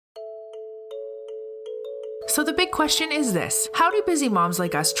So the big question is this: how do busy moms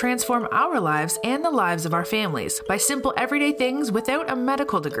like us transform our lives and the lives of our families by simple everyday things without a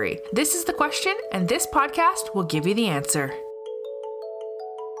medical degree? This is the question, and this podcast will give you the answer.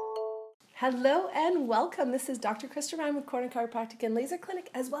 Hello and welcome. This is Dr. Krista Ryan with Corner Chiropractic and Laser Clinic,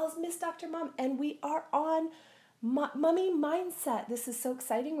 as well as Miss Dr. Mom, and we are on Mummy Mindset. This is so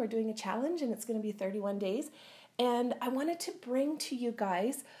exciting. We're doing a challenge and it's going to be 31 days. And I wanted to bring to you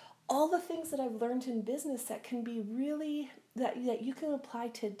guys all the things that I've learned in business that can be really, that you can apply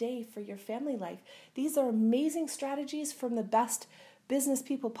today for your family life. These are amazing strategies from the best business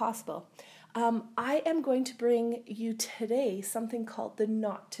people possible. I am going to bring you today something called the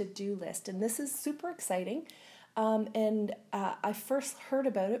not to do list. And this is super exciting. I first heard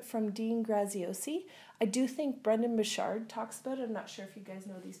about it from Dean Graziosi. I do think Brendan Bouchard talks about it. I'm not sure if you guys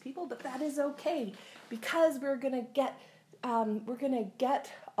know these people, but that is okay because we're gonna get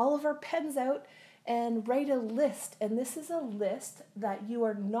all of our pens out and write a list. And this is a list that you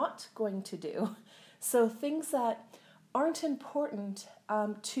are not going to do. So things that aren't important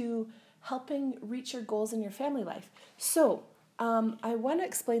to helping reach your goals in your family life. So I want to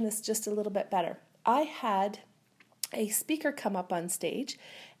explain this just a little bit better. I had a speaker come up on stage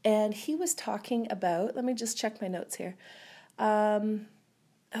and he was talking about, let me just check my notes here.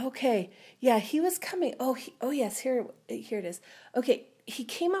 Okay. Yeah, he was coming. Yes, here it is. Okay. He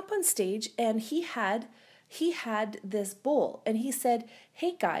came up on stage and he had this bowl and he said,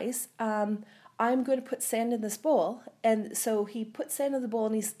 "Hey guys, I'm going to put sand in this bowl." And so he put sand in the bowl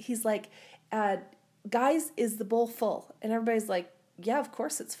and he's like, "Guys, is the bowl full?" And everybody's like, "Yeah, of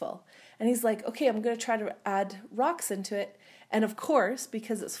course it's full." And he's like, "Okay, I'm going to try to add rocks into it." And of course,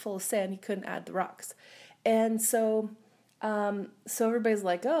 because it's full of sand, he couldn't add the rocks. And so everybody's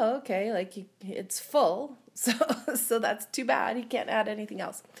like, "Oh, okay, like it's full." So that's too bad. He can't add anything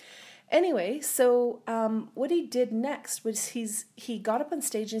else. Anyway, so what he did next was he got up on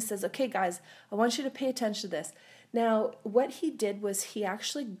stage and he says, "Okay, guys, I want you to pay attention to this." Now, what he did was he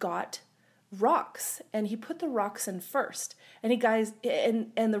actually got rocks and he put the rocks in first. And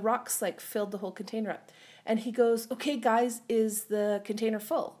the rocks like filled the whole container up. And he goes, "Okay, guys, is the container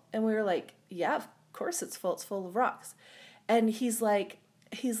full?" And we were like, "Yeah, of course it's full. It's full of rocks." And he's like,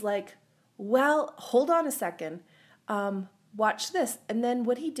 "Well, hold on a second. Watch this." And then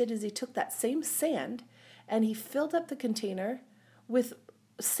what he did is he took that same sand and he filled up the container with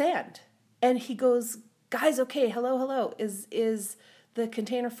sand. And he goes, "Guys, okay, hello, is the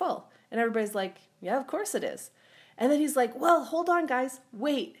container full?" And everybody's like, "Yeah, of course it is." And then he's like, "Well, hold on, guys,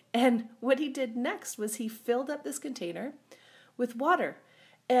 wait." And what he did next was he filled up this container with water.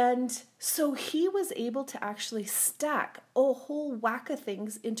 And so he was able to actually stack a whole whack of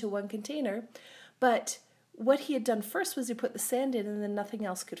things into one container. But what he had done first was he put the sand in and then nothing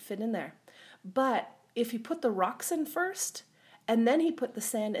else could fit in there. But if he put the rocks in first, and then he put the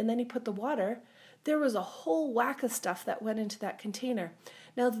sand, and then he put the water, there was a whole whack of stuff that went into that container.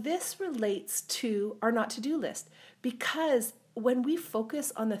 Now, this relates to our not to-do list because when we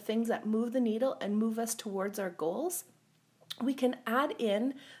focus on the things that move the needle and move us towards our goals, we can add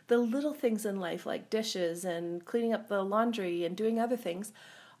in the little things in life like dishes and cleaning up the laundry and doing other things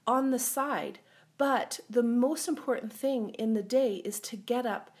on the side. But the most important thing in the day is to get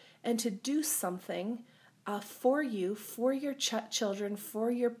up and to do something for you, for your children, for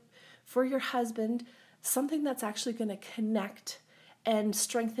your husband, something that's actually going to connect and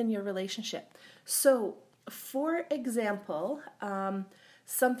strengthen your relationship. So, for example,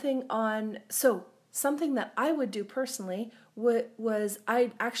 something that I would do personally was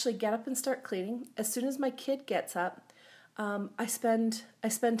I'd actually get up and start cleaning. As soon as my kid gets up, I spend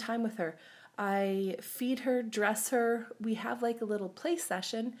time with her. I feed her, dress her. We have like a little play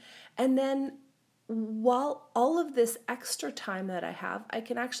session. And then while all of this extra time that I have, I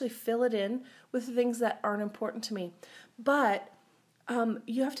can actually fill it in with things that aren't important to me. But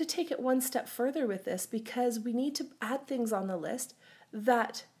you have to take it one step further with this because we need to add things on the list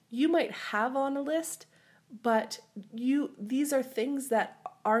that you might have on a list, but these are things that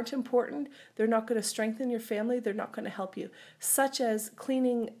aren't important. They're not going to strengthen your family. They're not going to help you, such as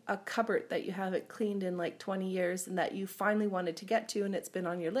cleaning a cupboard that you haven't cleaned in like 20 years and that you finally wanted to get to and it's been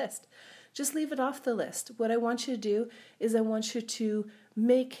on your list. Just leave it off the list. What I want you to do is I want you to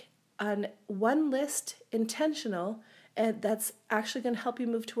make one list intentional and that's actually going to help you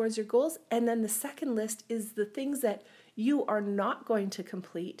move towards your goals. And then the second list is the things that you are not going to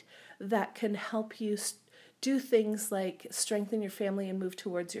complete that can help you do things like strengthen your family and move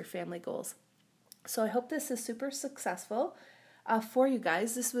towards your family goals. So I hope this is super successful for you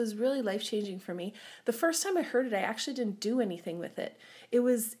guys. This was really life-changing for me. The first time I heard it, I actually didn't do anything with it. It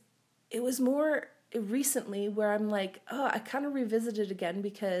was more recently where I'm like, oh, I kind of revisited again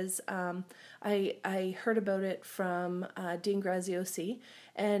because I heard about it from Dean Graziosi,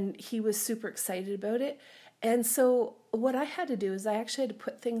 and he was super excited about it. And so what I had to do is I actually had to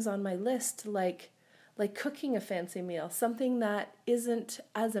put things on my list, like cooking a fancy meal, something that isn't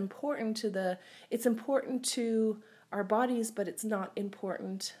as important to it's important to our bodies, but it's not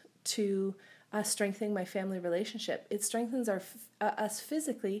important to strengthening my family relationship. It strengthens us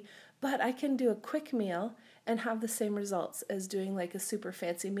physically, but I can do a quick meal and have the same results as doing like a super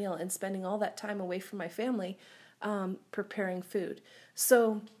fancy meal and spending all that time away from my family preparing food.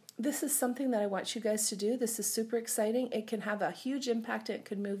 So this is something that I want you guys to do. This is super exciting. It can have a huge impact and it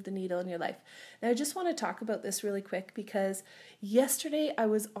could move the needle in your life. Now, I just want to talk about this really quick because yesterday I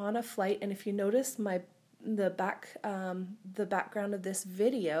was on a flight, and if you notice the background of this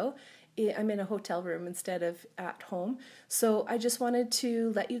video, I'm in a hotel room instead of at home. So I just wanted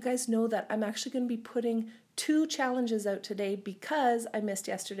to let you guys know that I'm actually going to be putting 2 challenges out today because I missed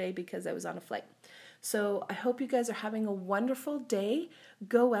yesterday because I was on a flight. So I hope you guys are having a wonderful day.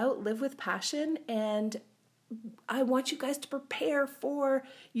 Go out, live with passion, and I want you guys to prepare for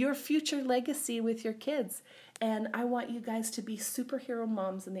your future legacy with your kids. And I want you guys to be superhero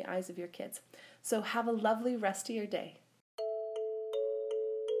moms in the eyes of your kids. So have a lovely rest of your day.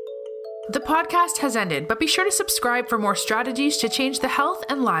 The podcast has ended, but be sure to subscribe for more strategies to change the health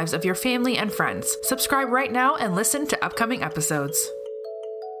and lives of your family and friends. Subscribe right now and listen to upcoming episodes.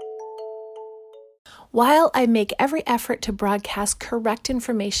 While I make every effort to broadcast correct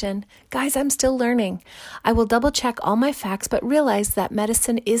information, guys, I'm still learning. I will double check all my facts, but realize that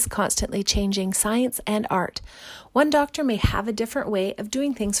medicine is constantly changing science and art. One doctor may have a different way of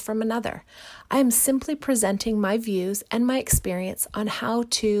doing things from another. I am simply presenting my views and my experience on how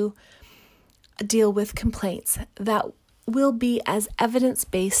to deal with complaints that will be as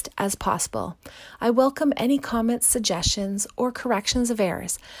evidence-based as possible. I welcome any comments, suggestions, or corrections of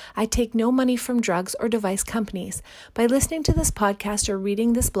errors. I take no money from drugs or device companies. By listening to this podcast or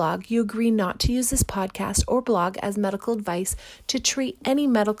reading this blog, you agree not to use this podcast or blog as medical advice to treat any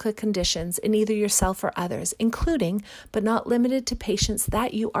medical conditions in either yourself or others, including, but not limited to, patients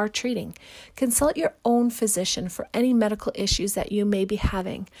that you are treating. Consult your own physician for any medical issues that you may be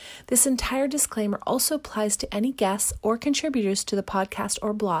having. This entire disclaimer also applies to any guests or contributors to the podcast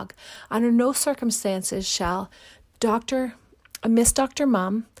or blog. Under no circumstances shall Miss Dr.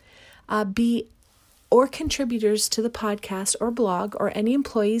 Mom be or contributors to the podcast or blog or any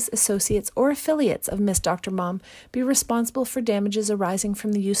employees, associates, or affiliates of Miss Dr. Mom be responsible for damages arising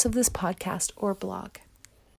from the use of this podcast or blog.